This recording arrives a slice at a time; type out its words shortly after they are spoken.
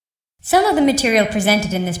Some of the material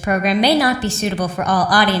presented in this program may not be suitable for all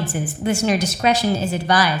audiences. Listener discretion is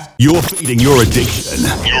advised. You're feeding your addiction.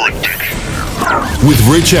 With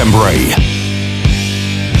Rich Embray.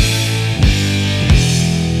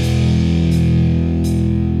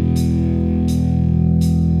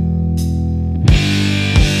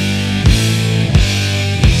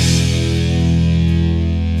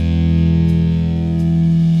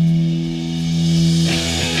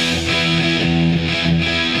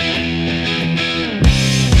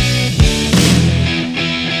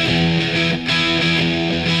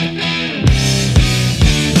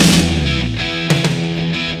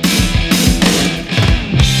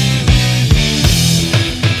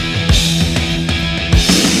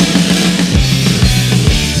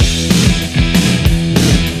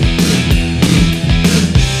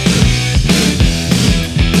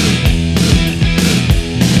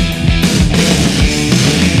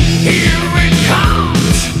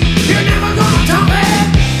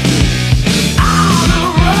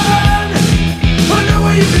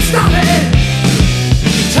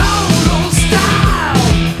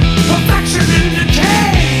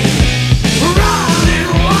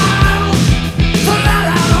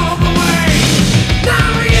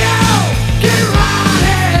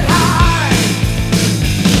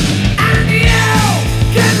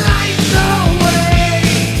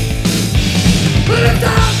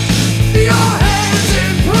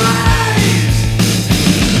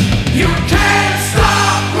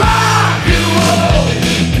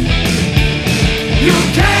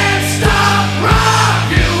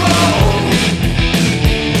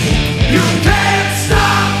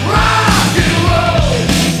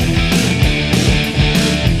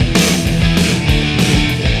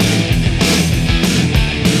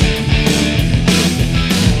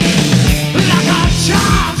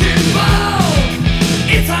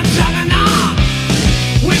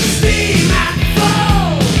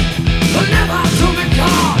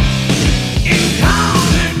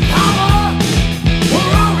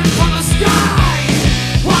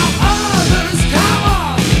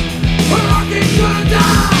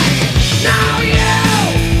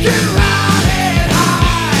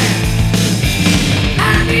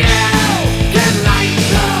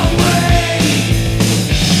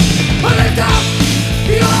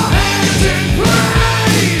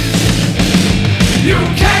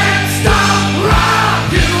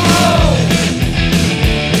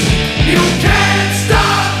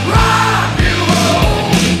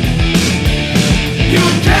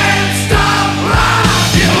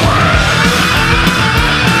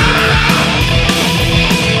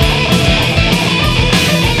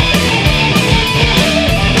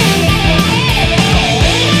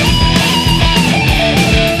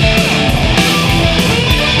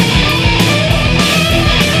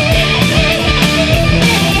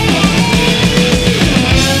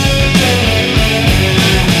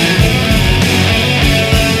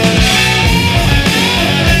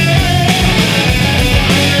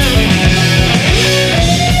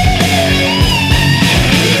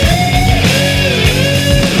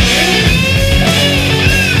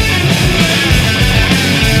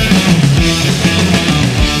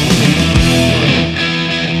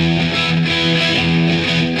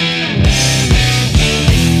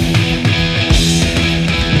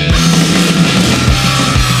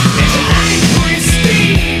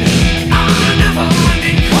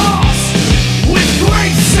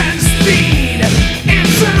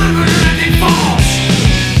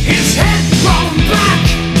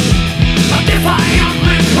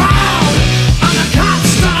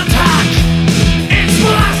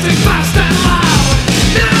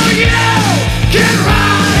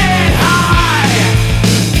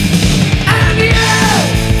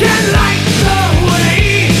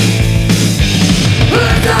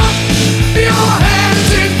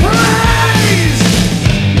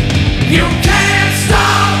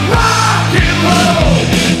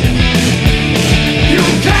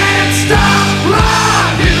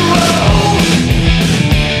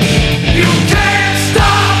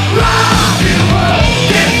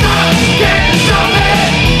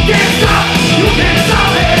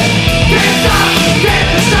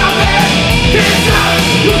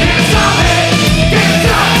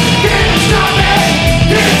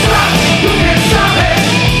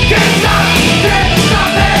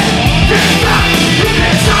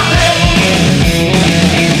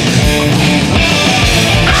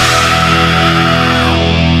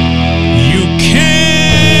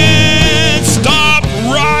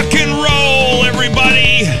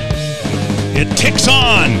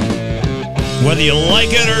 Whether you like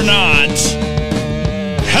it or not.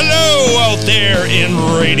 Hello out there in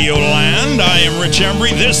Radioland. I am Rich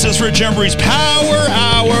Embry. This is Rich Embry's Power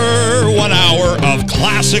Hour. 1 hour of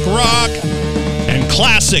classic rock and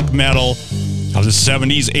classic metal of the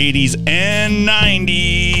 70s, 80s, and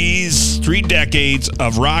 90s. 3 decades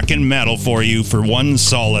of rock and metal for you for 1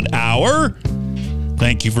 solid hour.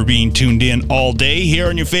 Thank you for being tuned in all day here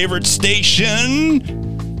on your favorite station.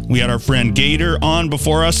 We had our friend Gator on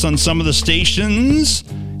before us on some of the stations.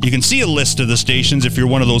 You can see a list of the stations if you're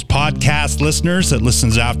one of those podcast listeners that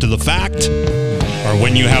listens after the fact or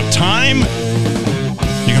when you have time.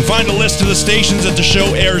 You can find a list of the stations that the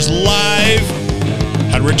show airs live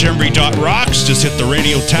at richembry.rocks. Just hit the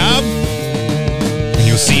radio tab and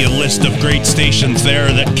you'll see a list of great stations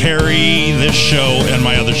there that carry this show and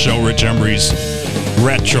my other show, Rich Embry's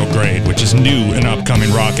Retrograde, which is new and upcoming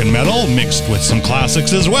rock and metal mixed with some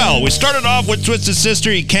classics as well. We started off with Twisted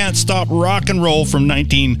Sister, You Can't Stop Rock and Roll from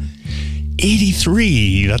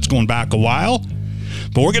 1983. That's going back a while.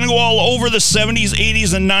 But we're going to go all over the 70s,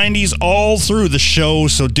 80s, and 90s all through the show,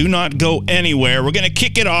 so do not go anywhere. We're going to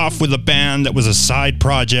kick it off with a band that was a side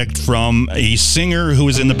project from a singer who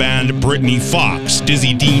was in the band Brittany Fox,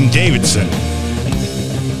 Dizzy Dean Davidson.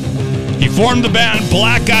 He formed the band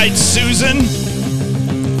Black Eyed Susan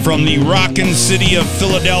from the rockin' city of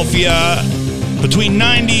Philadelphia between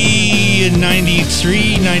 90 and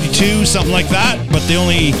 93, 92, something like that. But they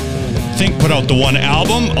only, I think, put out the 1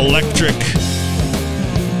 album, Electric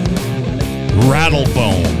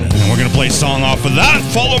Rattlebone. And we're going to play a song off of that,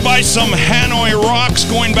 followed by some Hanoi Rocks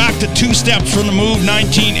going back to 2 Steps from the Move,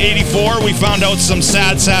 1984. We found out some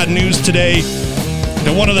sad, sad news today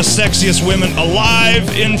that one of the sexiest women alive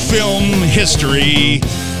in film history,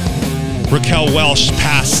 Raquel Welch,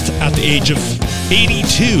 passed at the age of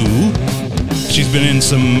 82. She's been in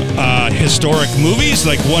some historic movies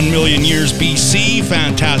like 1 Million Years BC,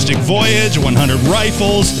 Fantastic Voyage, 100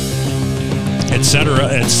 Rifles, etc.,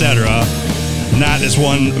 etc. And that is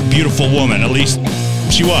one beautiful woman, at least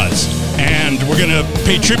she was. And we're going to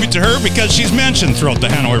pay tribute to her because she's mentioned throughout the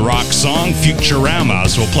Hanoi Rock song, Futurama,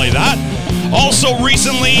 so we'll play that. Also,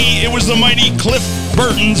 recently, it was the mighty Cliff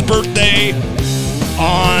Burton's birthday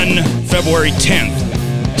on February 10th.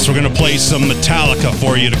 So we're going to play some Metallica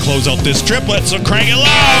for you to close out this triplet, so crank it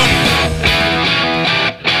loud!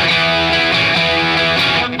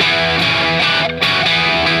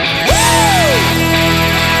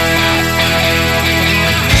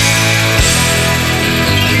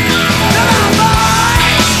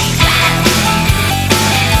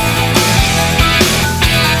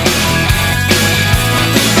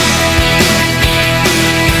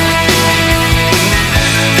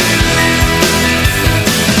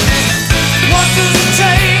 What does it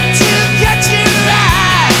take to get you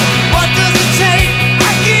right? What does it take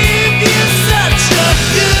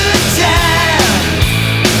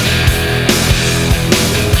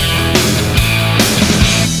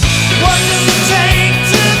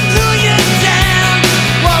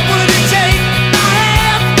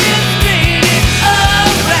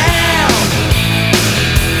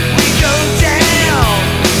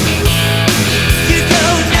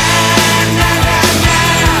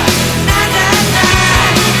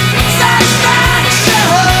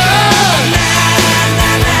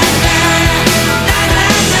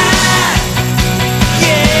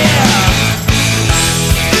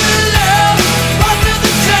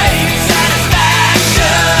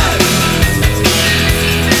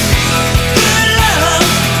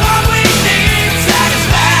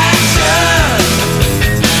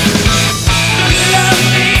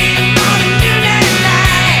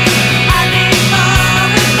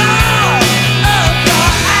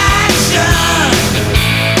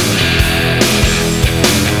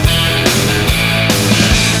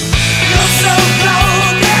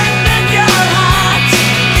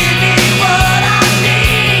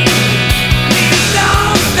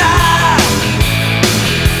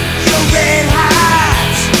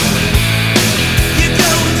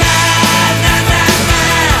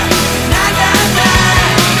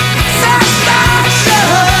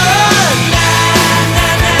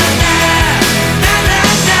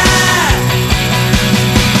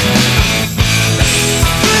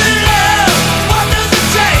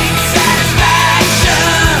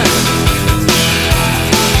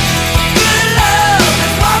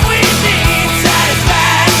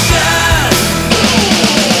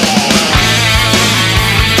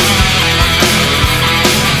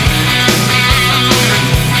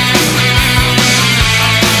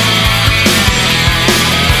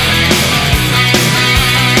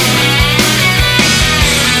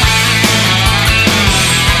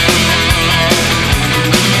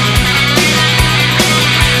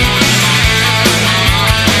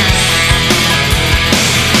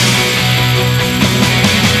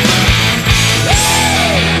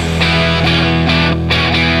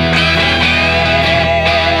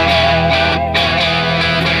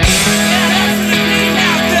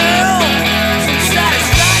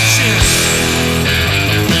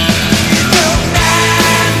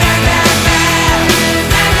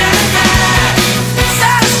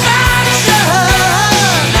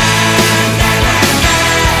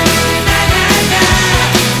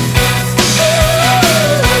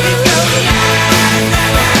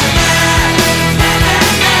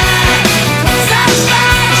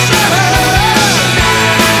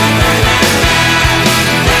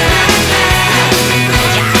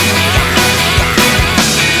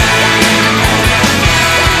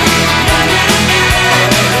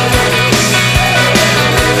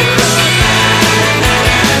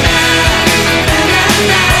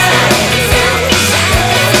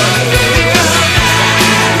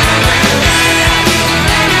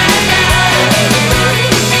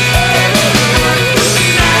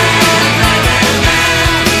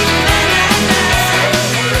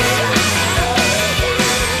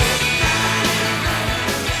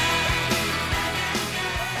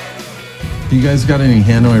you guys got any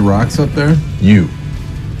Hanoi Rocks up there? You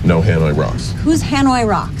know Hanoi Rocks. Who's Hanoi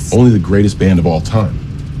Rocks? Only the greatest band of all time.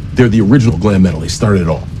 They're the original glam metal. They started it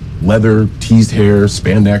all. Leather, teased hair,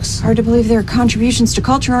 spandex. Hard to believe their contributions to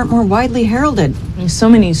culture aren't more widely heralded. There's so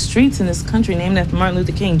many streets in this country named after Martin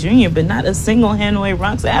Luther King Jr., but not a single Hanoi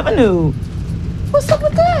Rocks Avenue. What's up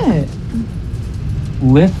with that?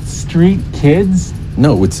 Lift Street Kids?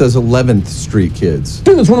 No, it says 11th Street Kids.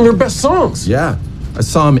 Dude, that's one of their best songs. Yeah. I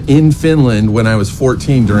saw them in Finland when I was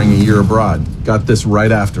 14 during a year abroad. Got this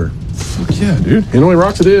right after. Fuck yeah, dude. Hanoi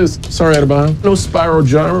Rocks it is. Sorry, Adebayo. No Spyro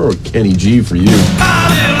Gyra or Kenny G for you.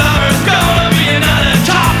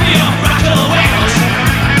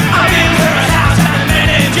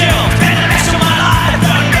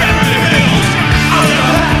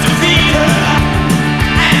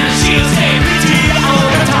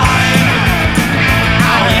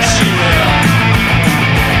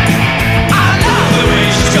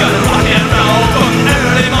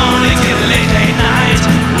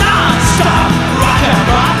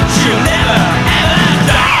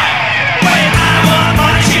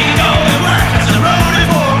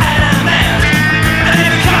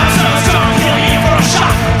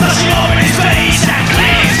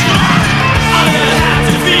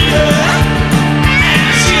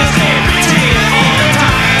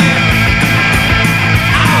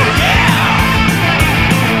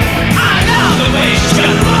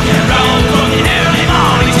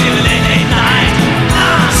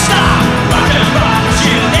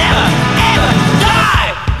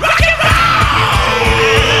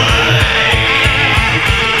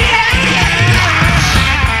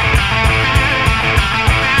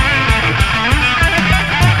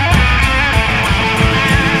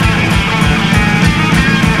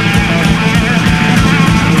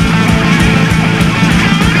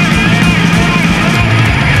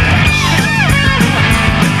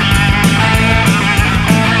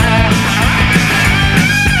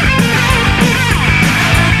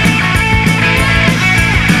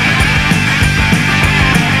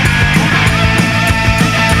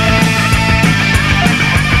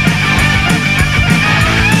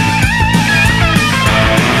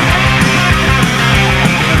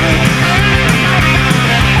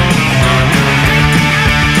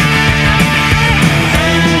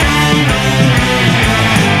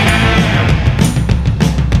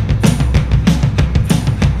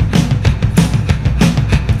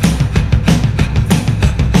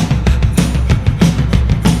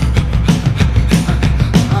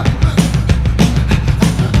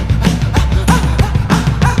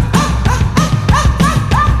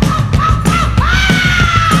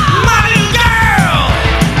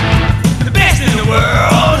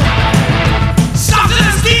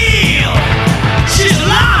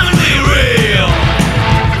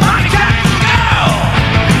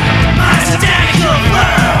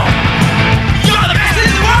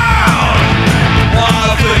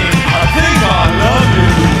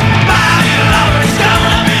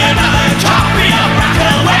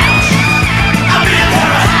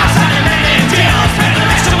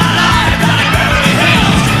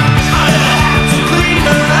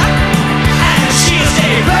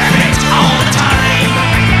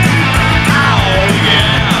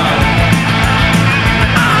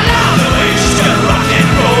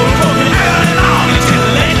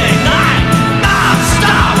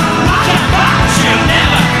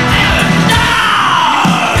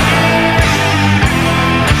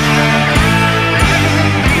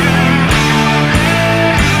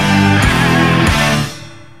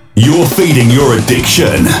 You're feeding your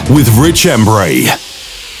addiction with Rich Embry.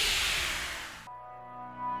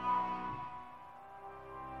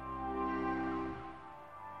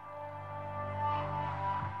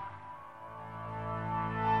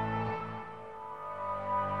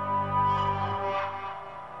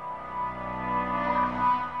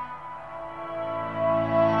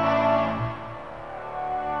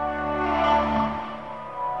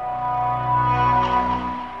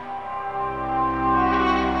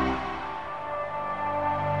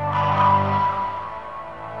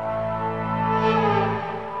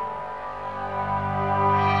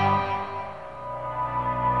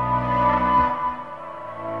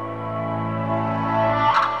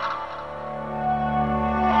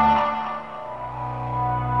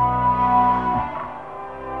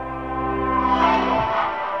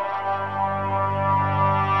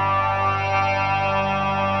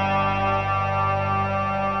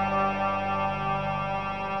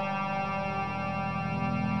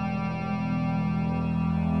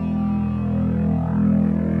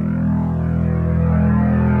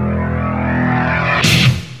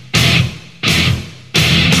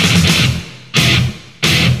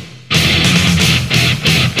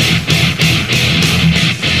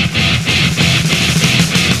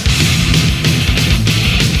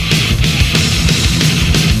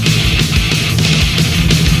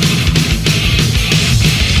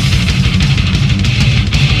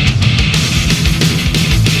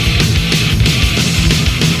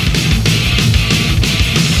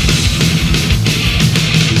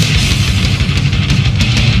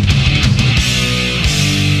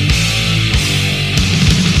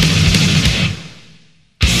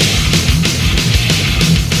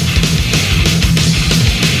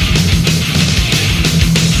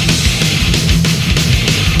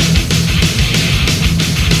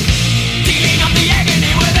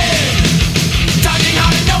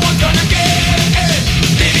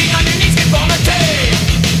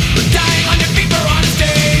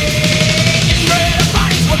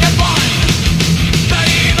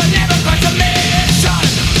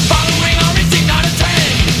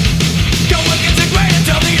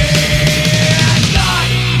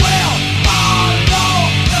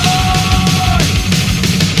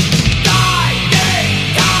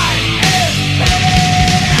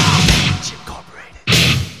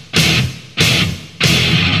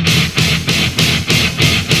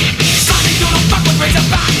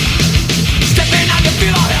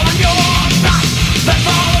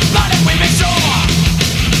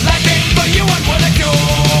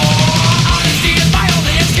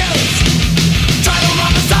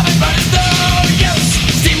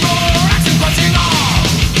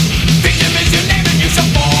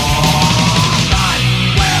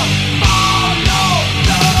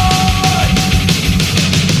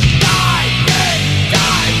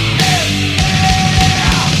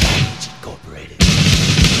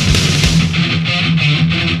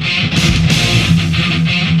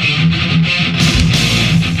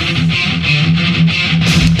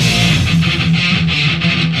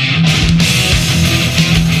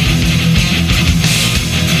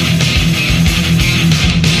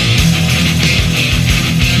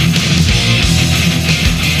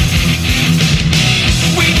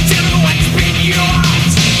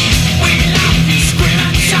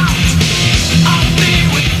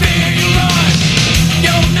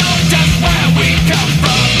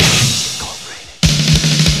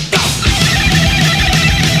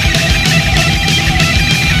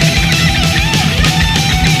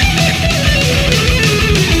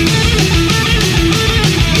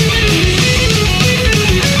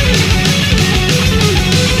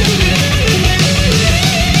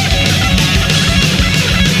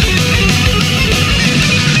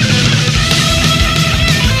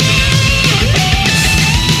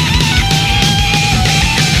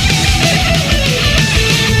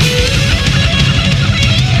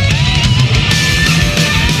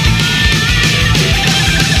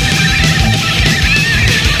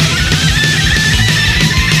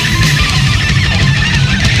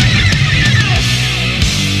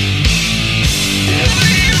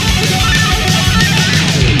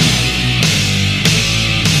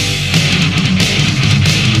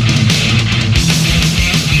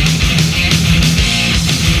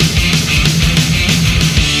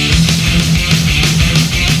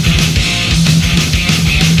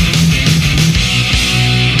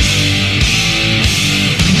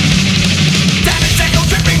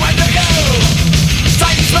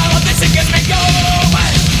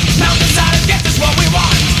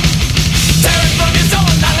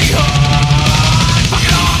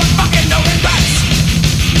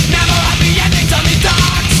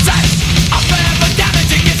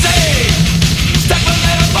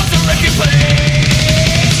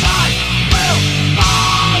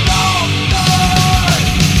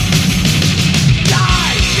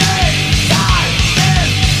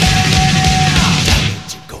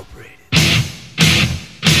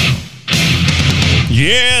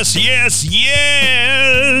 Yes, yes,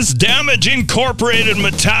 yes! Damage Incorporated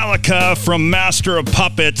Metallica from Master of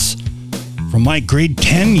Puppets from my grade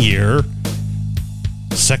 10 year,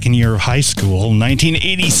 second year of high school,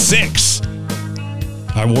 1986.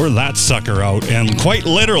 I wore that sucker out, and quite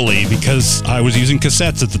literally, because I was using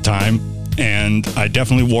cassettes at the time, and I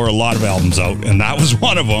definitely wore a lot of albums out, and that was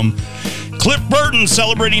one of them. Cliff Burton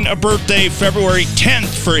celebrating a birthday February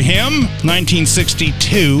 10th for him,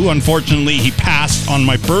 1962. Unfortunately, he passed on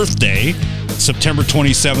my birthday, September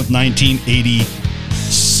 27th,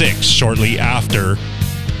 1986, shortly after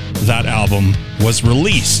that album was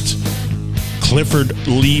released. Clifford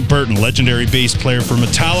Lee Burton, legendary bass player for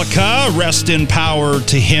Metallica. Rest in power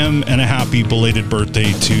to him, and a happy belated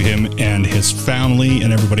birthday to him and his family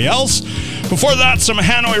and everybody else. Before that, some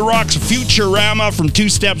Hanoi Rocks Futurama from Two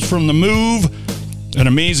Steps from the Move. An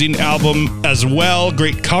amazing album as well.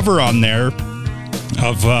 Great cover on there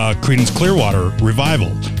of Creedence Clearwater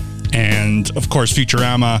Revival. And, of course,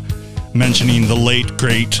 Futurama mentioning the late,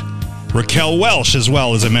 great Raquel Welch as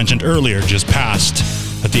well, as I mentioned earlier, just passed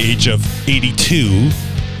at the age of 82.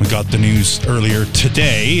 We got the news earlier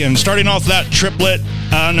today. And starting off that triplet,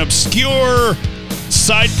 an obscure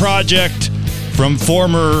side project from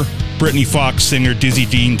former Britney Fox singer Dizzy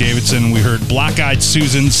Dean Davidson. We heard Black Eyed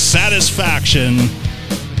Susan's Satisfaction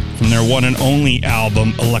from their one and only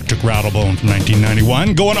album, Electric Rattlebone from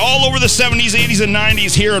 1991. Going all over the 70s, 80s, and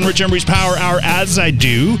 90s here on Rich Emery's Power Hour, as I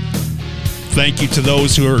do. Thank you to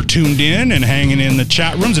those who are tuned in and hanging in the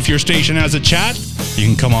chat rooms. If your station has a chat, you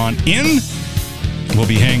can come on in. We'll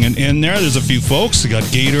be hanging in there. There's a few folks. We got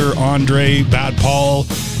Gator, Andre, Bad Paul,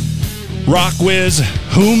 Rockwiz,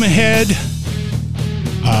 Whomhead,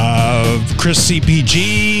 Chris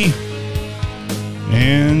CPG,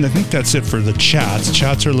 and I think that's it for the chats.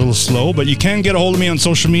 Chats are a little slow, but you can get a hold of me on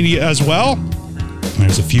social media as well.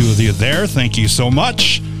 There's a few of you there. Thank you so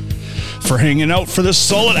much for hanging out for this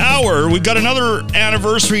solid hour. We've got another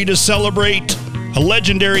anniversary to celebrate, a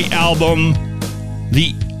legendary album,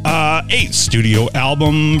 the 8th studio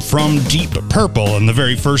album from Deep Purple, and the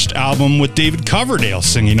very first album with David Coverdale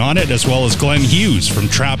singing on it, as well as Glenn Hughes from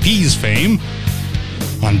Trapeze fame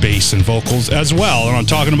on bass and vocals as well. And I'm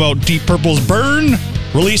talking about Deep Purple's Burn,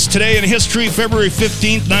 released today in history, February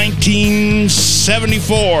 15th,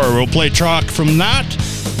 1974. We'll play a track from that,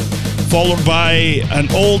 followed by an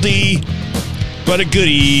oldie but a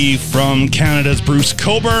goodie from Canada's Bruce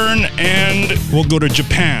Cockburn, and we'll go to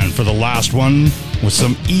Japan for the last one with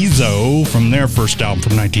some Ezo from their first album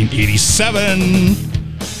from 1987.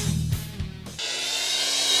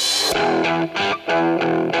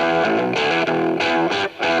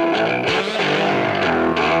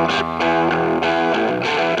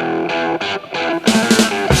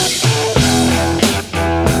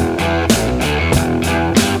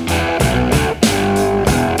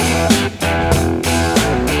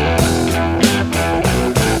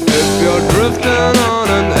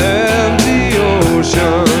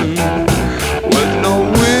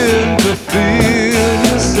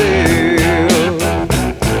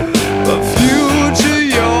 Future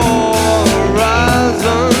yours.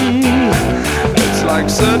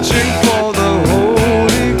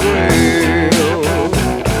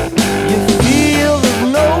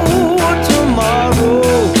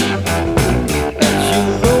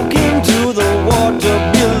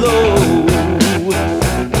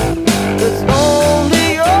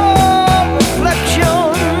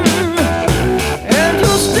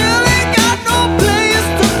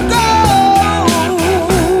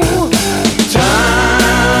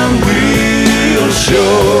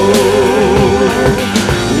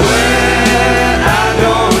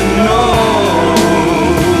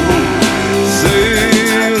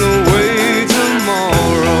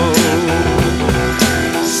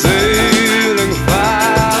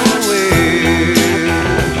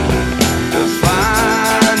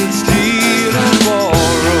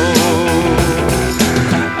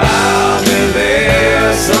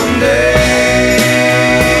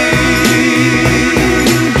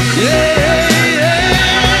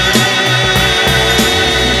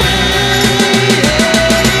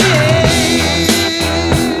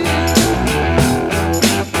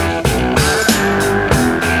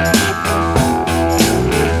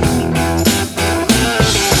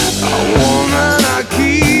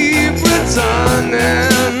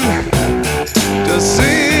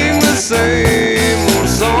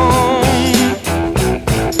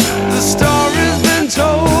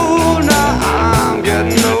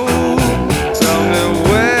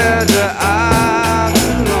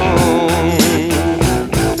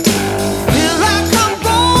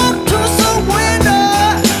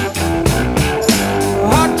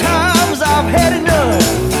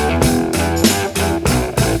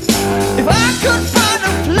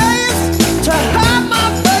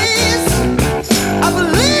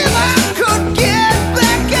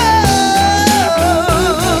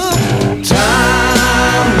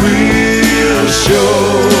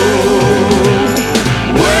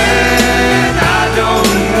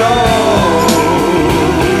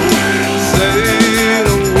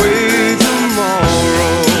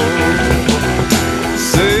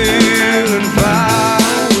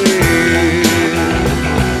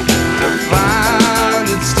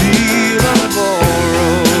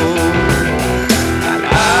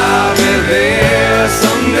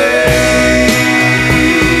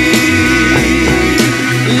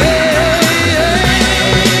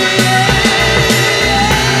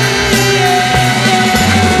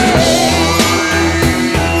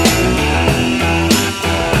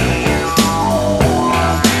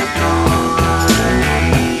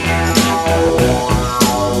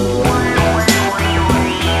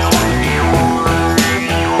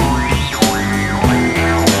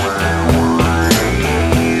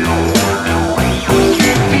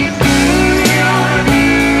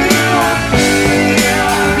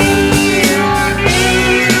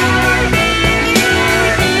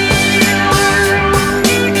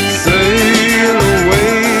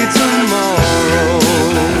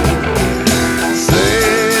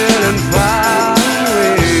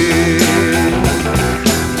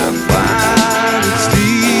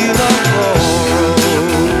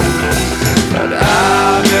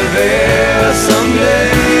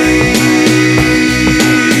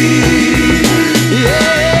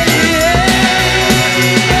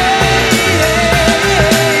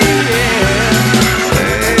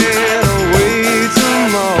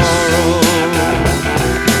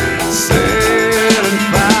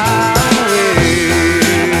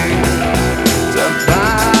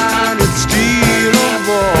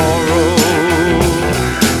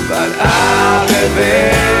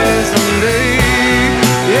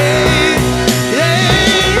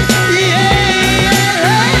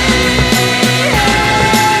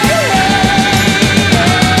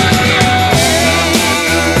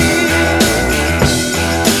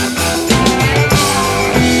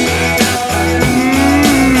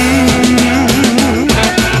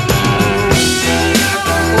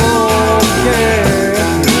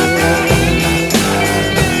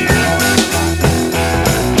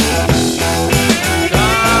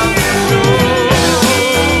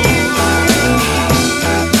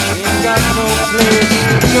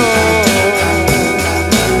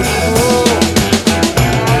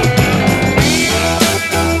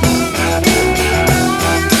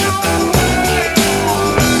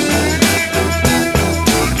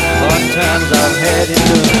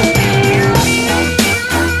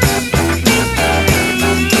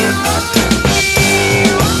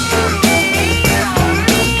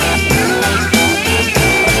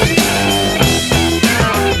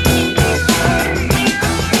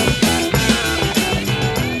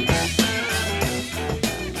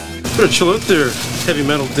 chill out there, heavy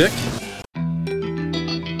metal dick.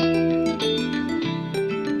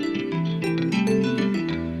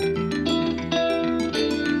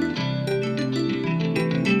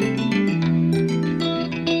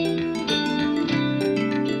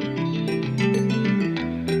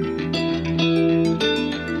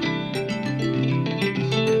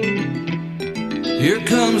 Here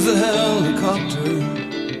comes the helicopter,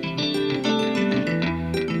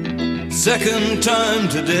 second time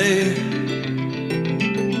today.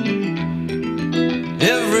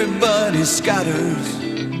 Everybody scatters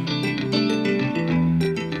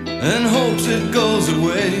and hopes it goes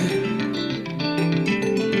away.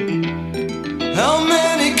 How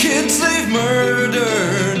many kids they've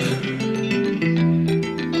murdered,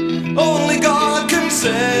 only God can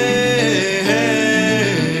say.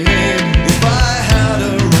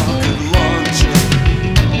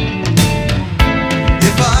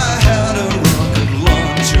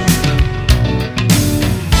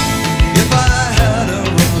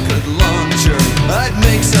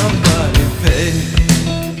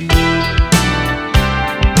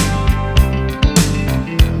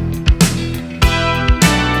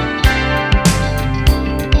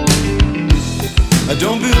 I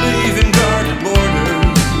don't believe in guarded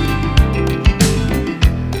borders,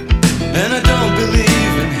 and I don't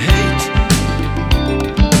believe in hate.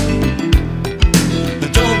 I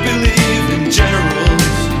don't believe in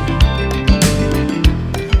generals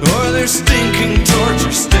or their stinking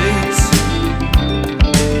torture states.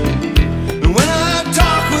 And when I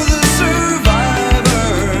talk with the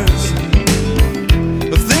survivors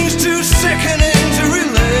of things too sickening to relate,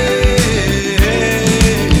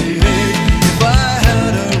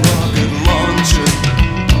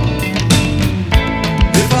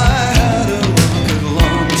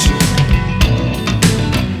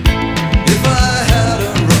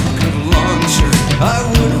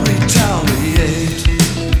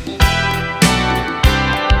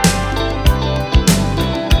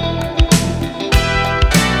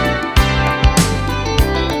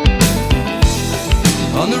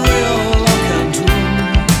 on the real Canton,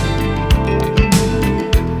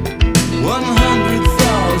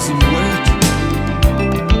 100,000 wait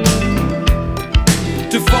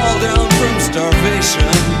to fall down from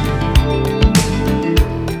starvation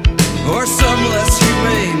or some less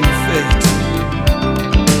humane fate.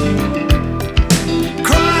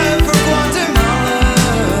 Cry for Guatemala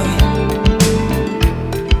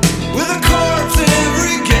with a corpse in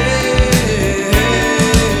every gate.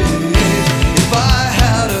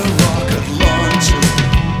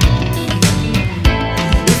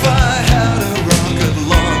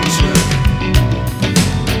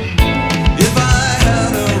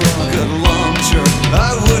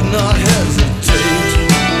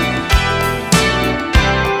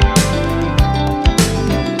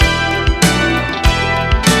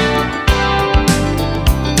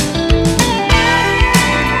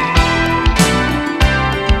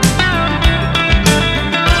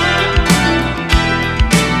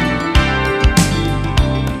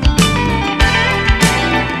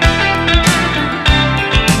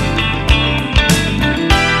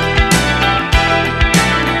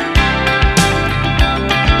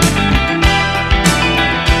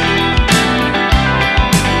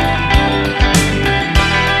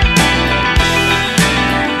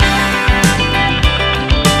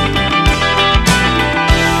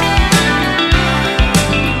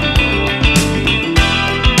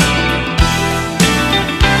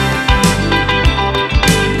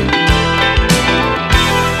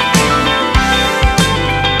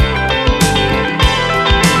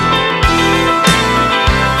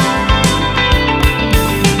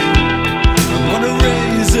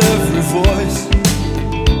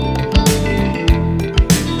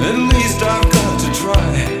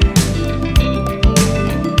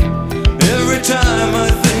 Time I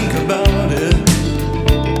think about it,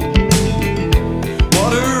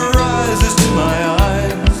 water rises to my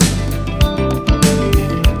eyes.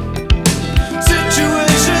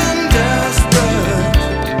 Situation desperate,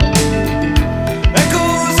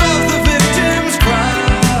 echoes of the victim's cry.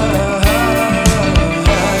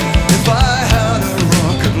 If I had a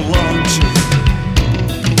rocket launcher,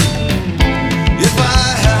 if I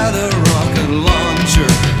had a rocket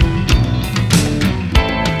launcher,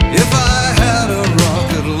 if I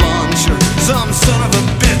some son of a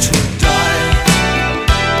bitch would die.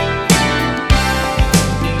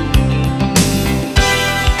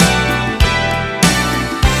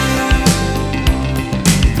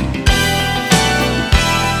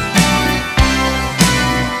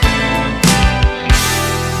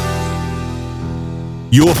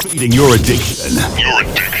 You're feeding your addiction.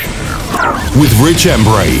 With Rich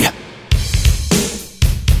Embry.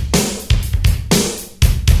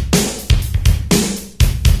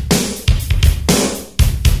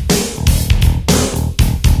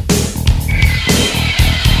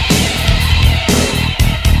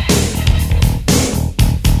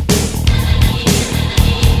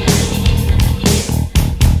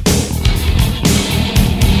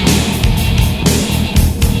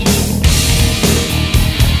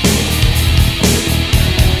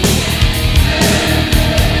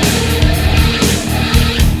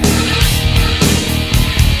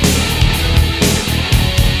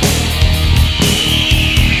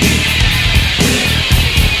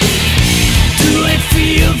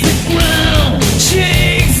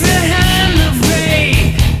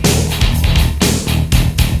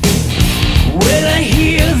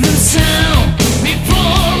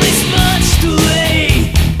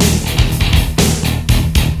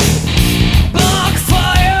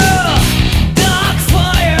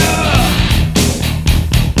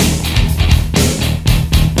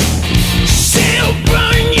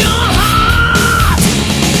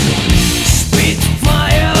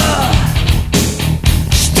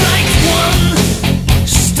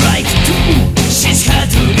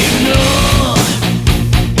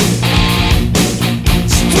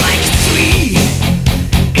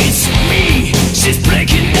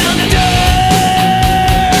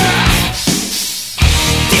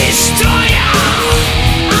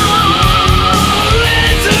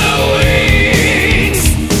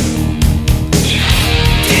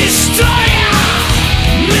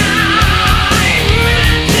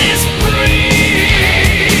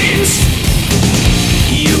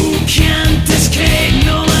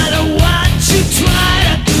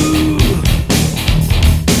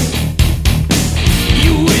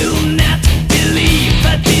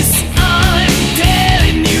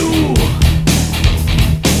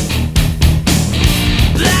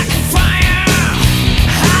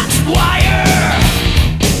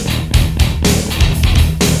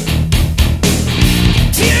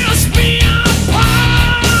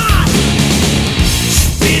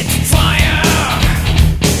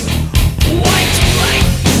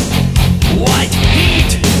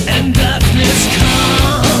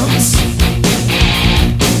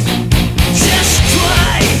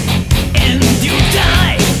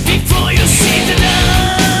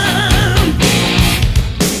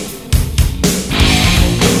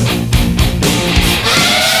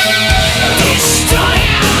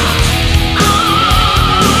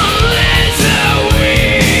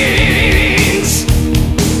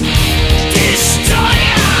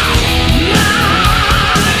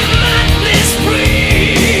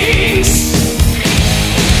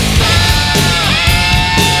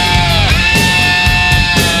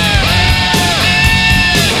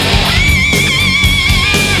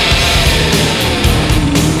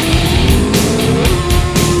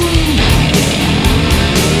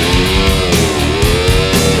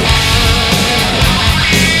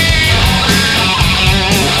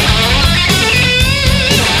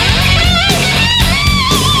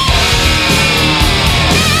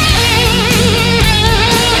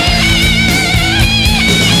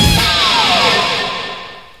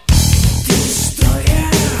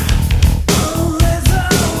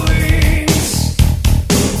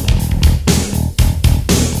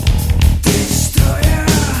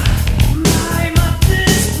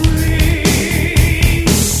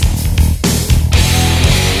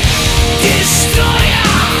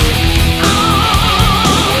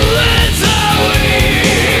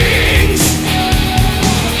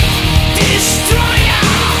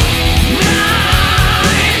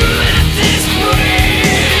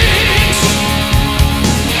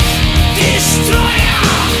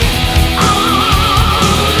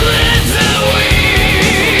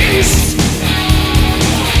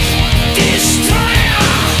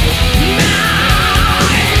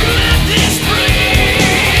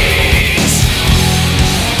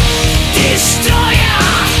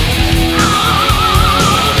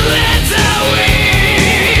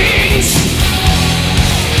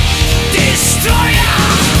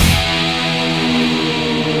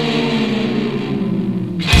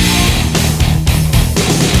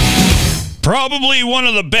 Probably one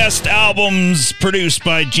of the best albums produced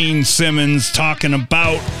by Gene Simmons, talking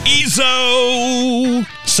about EZO,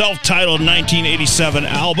 self-titled 1987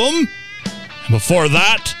 album. And before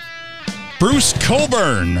that, Bruce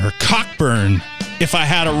Cockburn, If I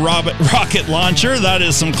Had a Rocket Launcher. That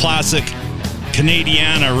is some classic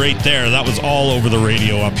Canadiana right there. That was all over the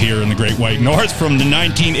radio up here in the Great White North from the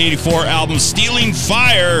 1984 album Stealing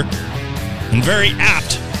Fire, and very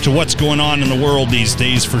apt to what's going on in the world these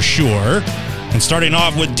days for sure. And starting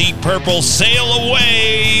off with Deep Purple, Sail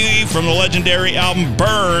Away from the legendary album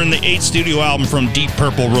Burn, the 8th studio album from Deep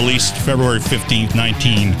Purple, released February 15th,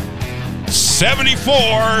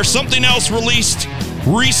 1974. Something else released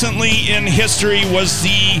recently in history was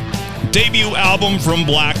the debut album from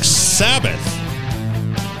Black Sabbath.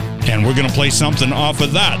 And we're going to play something off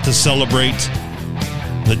of that to celebrate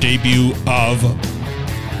the debut of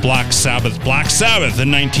Black Sabbath in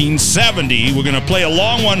 1970. We're going to play a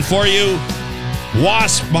long one for you.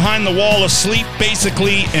 Wasp, Behind the Wall of Sleep,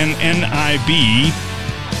 basically an NIB.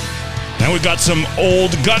 Then we've got some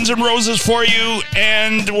old Guns N' Roses for you,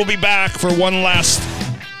 and we'll be back for one last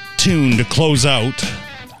tune to close out.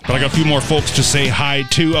 But I got a few more folks to say hi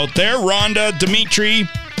to out there. Rhonda, Dimitri,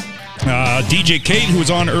 DJ Kate, who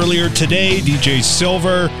was on earlier today, DJ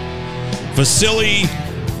Silver, Vasily,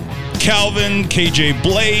 Calvin, KJ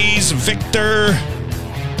Blaze, Victor,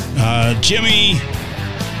 Jimmy,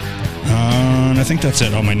 and I think that's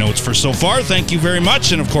it on my notes for so far. Thank you very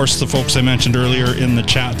much. And of course, the folks I mentioned earlier in the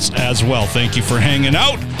chats as well. Thank you for hanging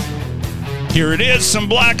out. Here it is, some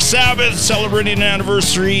Black Sabbath, celebrating an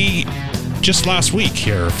anniversary just last week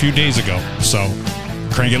here, a few days ago. So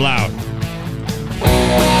crank it loud.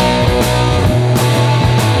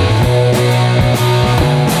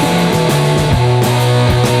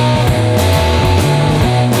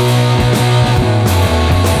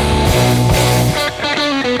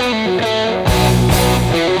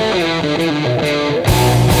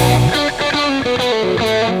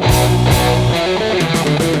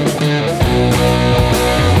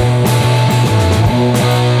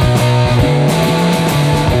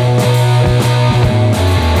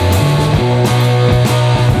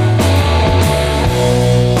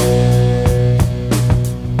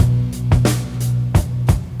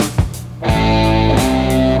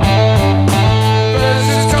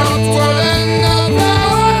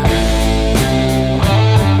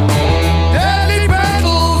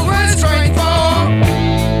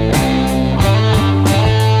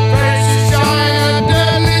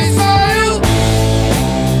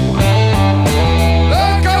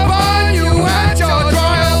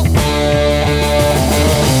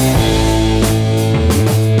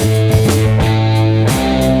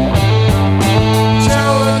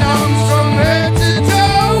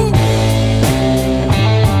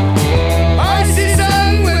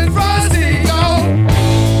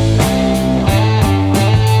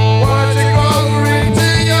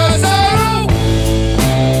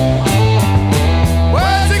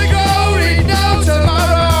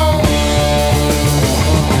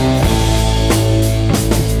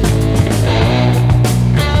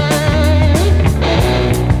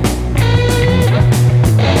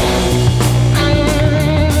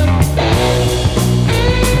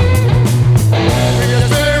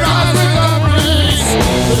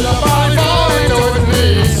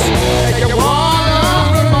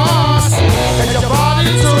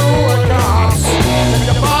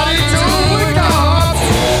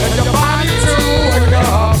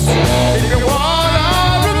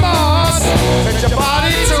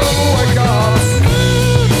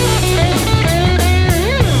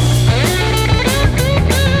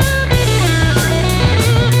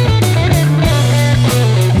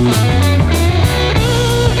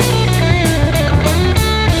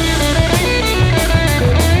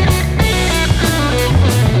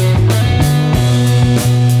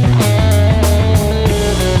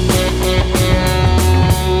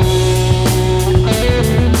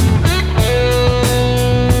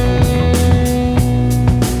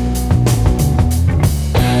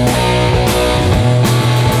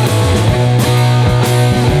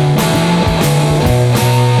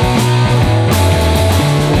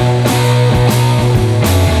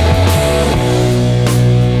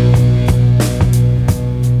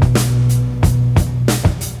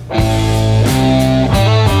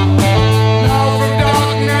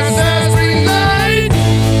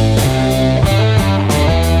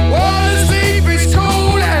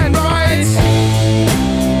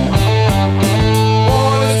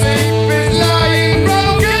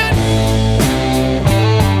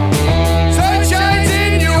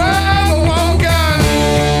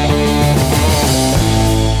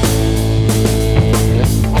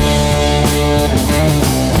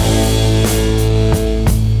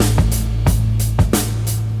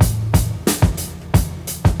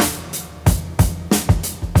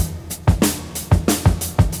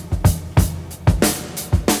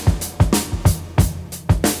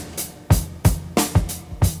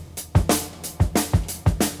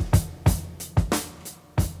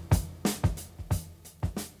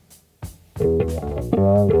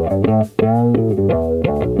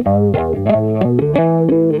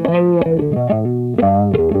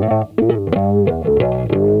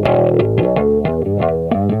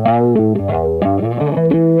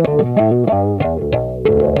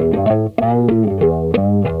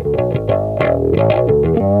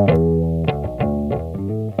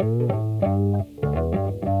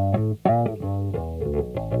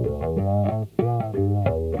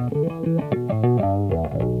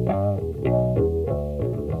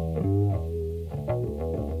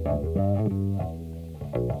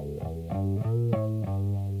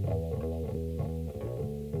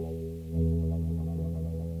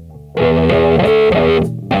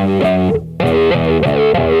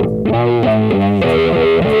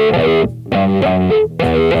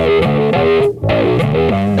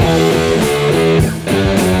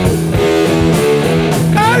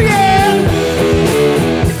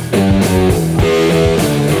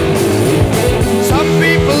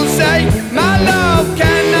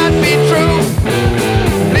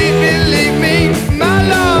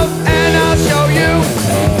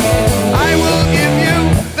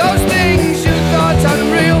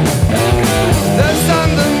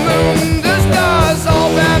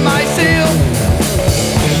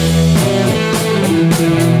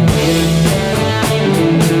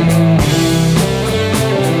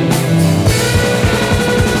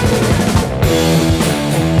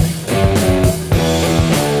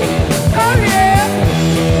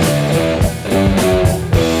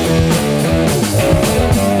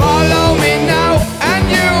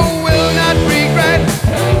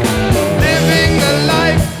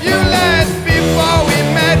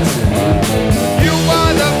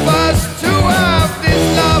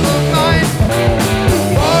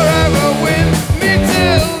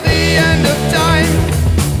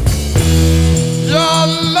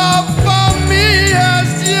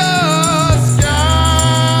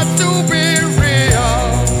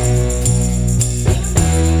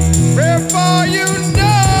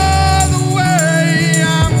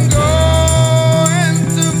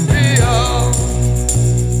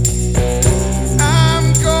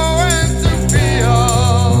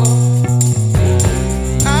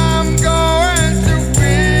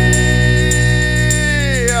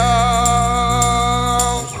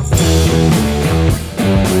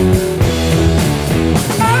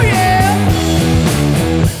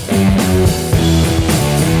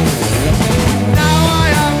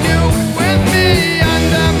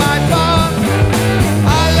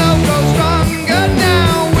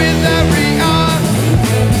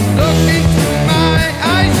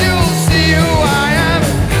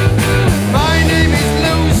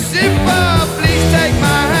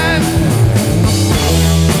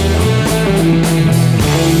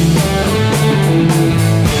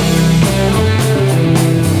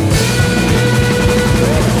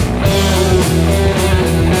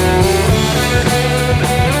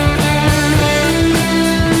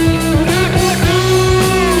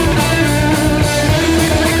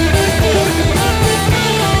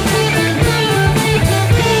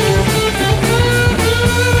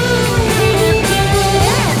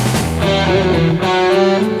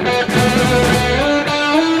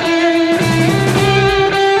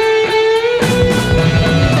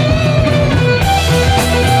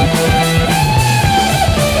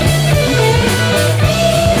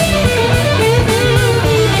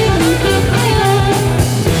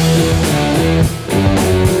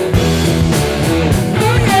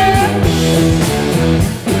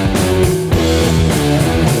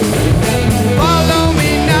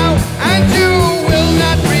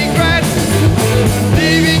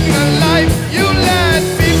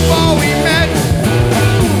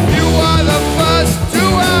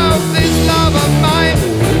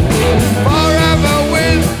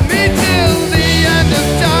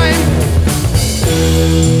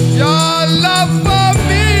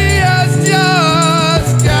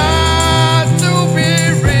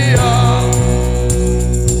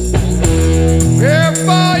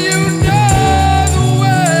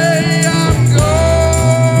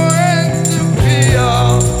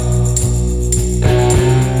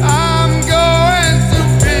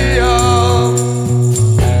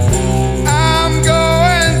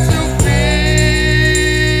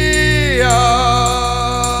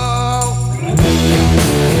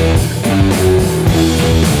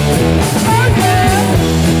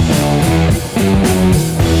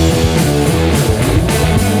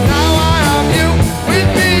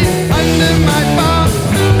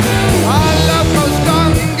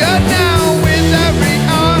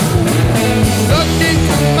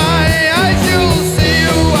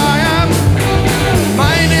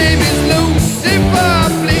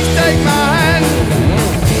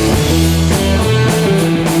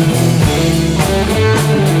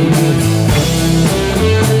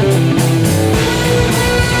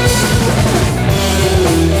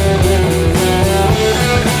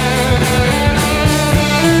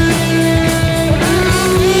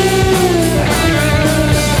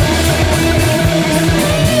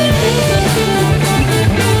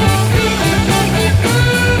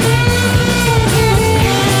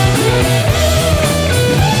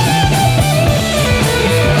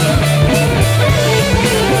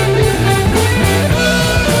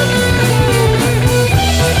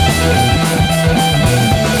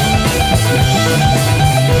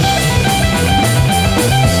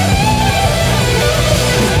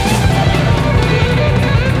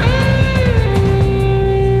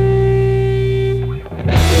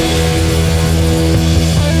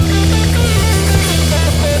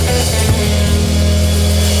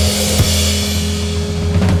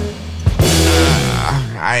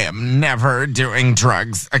 I'm never doing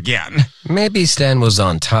drugs again. Maybe Stan was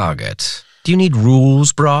on target. Do you need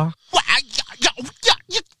rules, brah?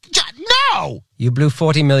 No! You blew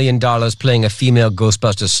 $40 million playing a female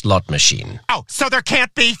Ghostbusters slot machine. Oh, so there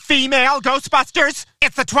can't be female Ghostbusters?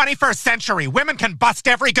 It's the 21st century. Women can bust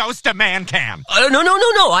every ghost a man can.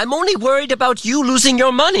 No. I'm only worried about you losing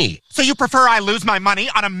your money. So you prefer I lose my money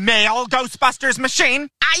on a male Ghostbusters machine?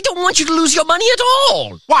 I don't want you to lose your money at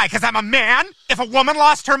all. Why, because I'm a man? If a woman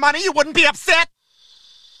lost her money, you wouldn't be upset?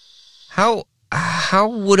 How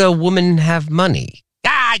would a woman have money?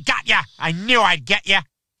 Ah, I got ya. I knew I'd get ya.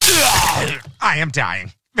 I am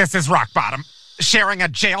dying. This is rock bottom. Sharing a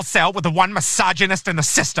jail cell with the one misogynist in the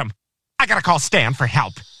system. I gotta call Stan for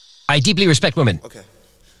help. I deeply respect women. Okay.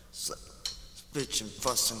 Bitch and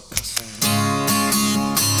fuss and cussing.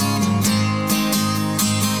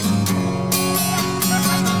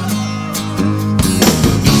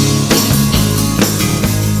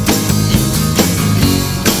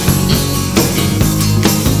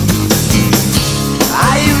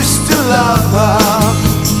 I used to love her,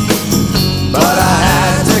 but I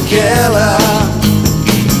had to kill her.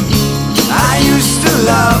 I used to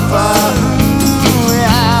love her,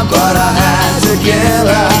 yeah, but I had to kill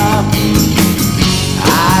her.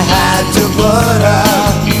 I had to put her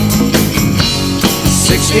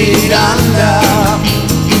 6 feet under,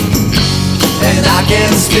 and I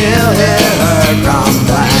can still hear her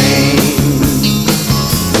complain.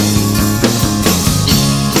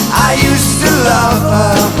 I used to love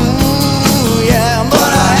her, yeah,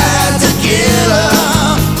 but I had to kill her.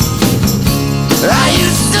 I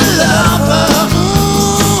used to love her,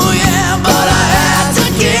 yeah, but I had to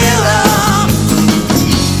kill her.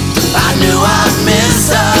 I knew I'd miss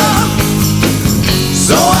her,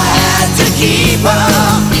 so I had to keep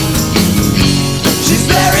her. She's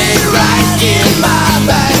buried right in my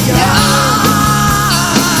backyard.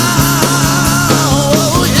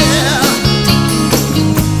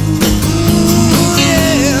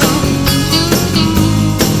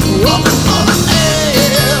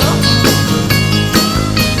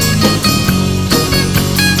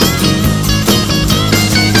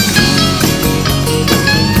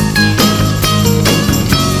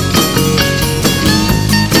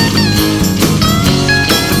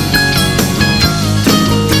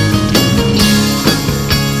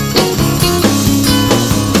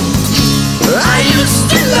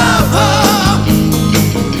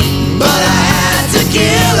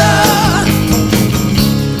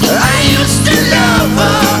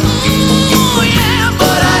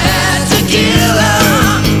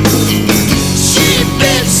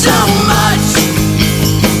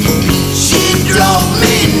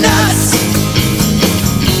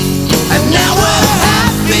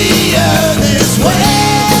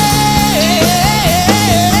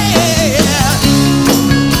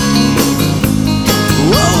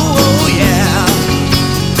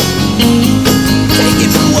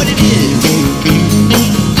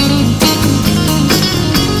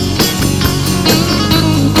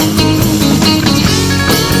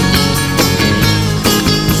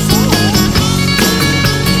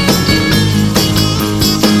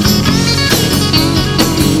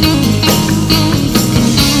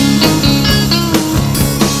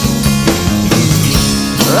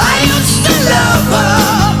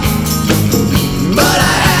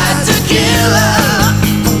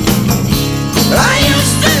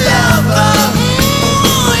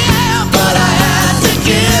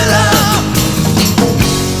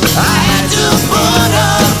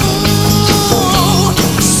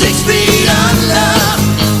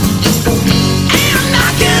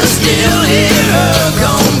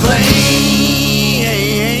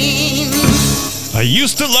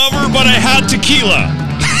 Tequila.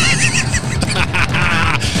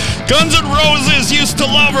 Guns N' Roses Used to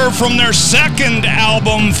Love Her from their second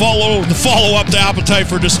album, the follow-up to Appetite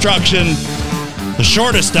for Destruction. The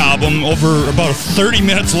shortest album, over about 30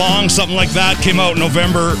 minutes long, something like that, came out in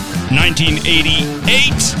November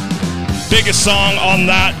 1988. Biggest song on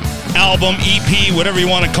that album, EP, whatever you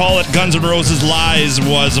want to call it, Guns N' Roses Lies,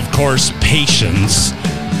 was, of course, Patience.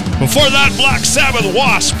 Before that, Black Sabbath,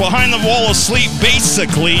 Wasp, Behind the Wall of Sleep,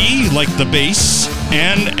 basically, like the bass,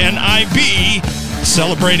 and NIB,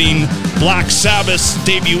 celebrating Black Sabbath's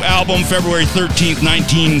debut album, February 13th,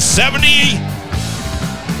 1970.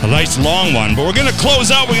 A nice long one, but we're going to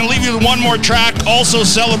close out. We're going to leave you with one more track, also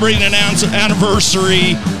celebrating an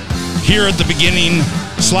anniversary here at the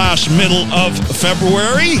beginning/middle of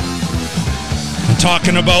February. I'm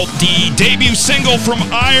talking about the debut single from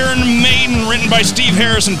Iron Maiden, written by Steve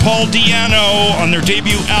Harris and Paul Di'Anno on their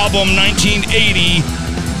debut album, 1980.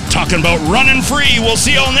 Talking about Running Free. We'll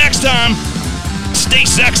see you all next time. Stay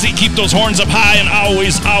sexy, keep those horns up high, and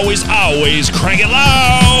always, always, always crank it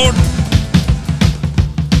loud.